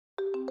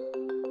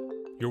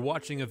You're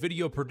watching a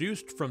video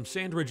produced from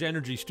Sandridge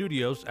Energy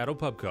Studios at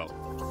Opubco.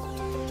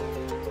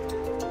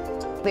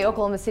 The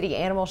Oklahoma City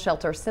Animal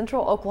Shelter,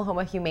 Central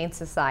Oklahoma Humane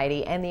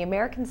Society, and the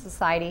American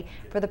Society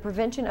for the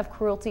Prevention of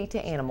Cruelty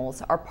to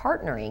Animals are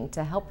partnering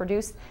to help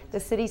reduce the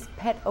city's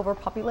pet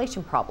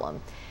overpopulation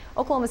problem.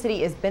 Oklahoma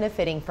City is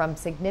benefiting from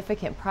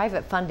significant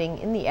private funding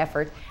in the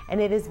effort, and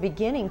it is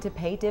beginning to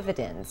pay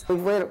dividends. We've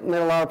made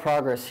a lot of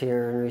progress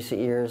here in recent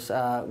years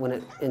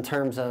in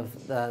terms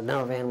of the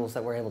number of animals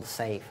that we're able to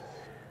save.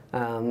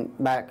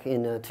 Back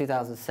in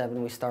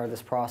 2007, we started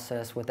this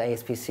process with the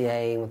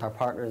ASPCA and with our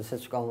partner, the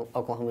Central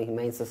Oklahoma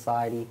Humane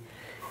Society.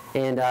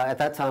 And at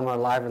that time, our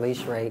live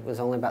release rate was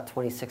only about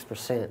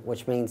 26%,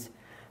 which means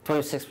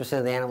 26%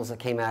 of the animals that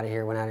came out of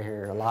here went out of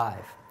here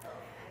alive.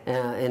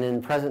 And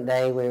in present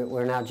day,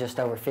 we're now just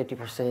over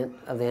 50%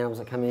 of the animals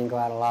that come in go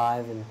out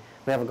alive, and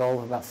we have a goal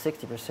of about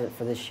 60%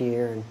 for this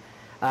year.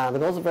 And the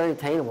goals are very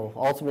attainable.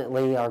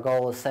 Ultimately, our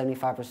goal is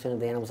 75% of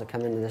the animals that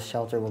come into this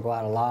shelter will go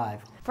out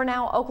alive. For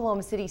now,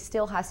 Oklahoma City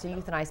still has to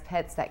euthanize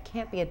pets that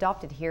can't be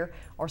adopted here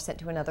or sent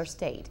to another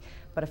state.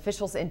 But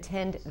officials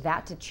intend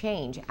that to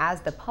change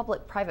as the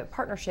public-private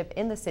partnership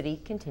in the city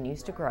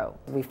continues to grow.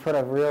 We've put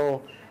a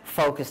real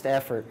focused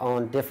effort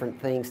on different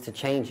things to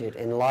change it,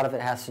 and a lot of it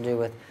has to do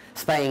with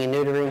spaying and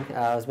neutering.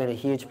 Has been a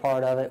huge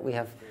part of it. We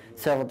have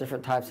several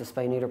different types of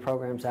spay-neuter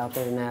programs out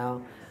there now.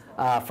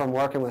 From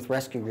working with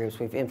rescue groups,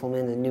 we've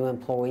implemented new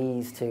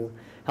employees to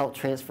help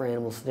transfer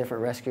animals to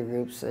different rescue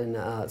groups, and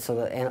so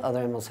that other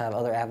animals have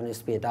other avenues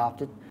to be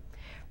adopted.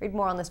 Read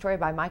more on the story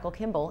by Michael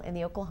Kimball in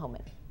the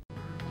Oklahoman.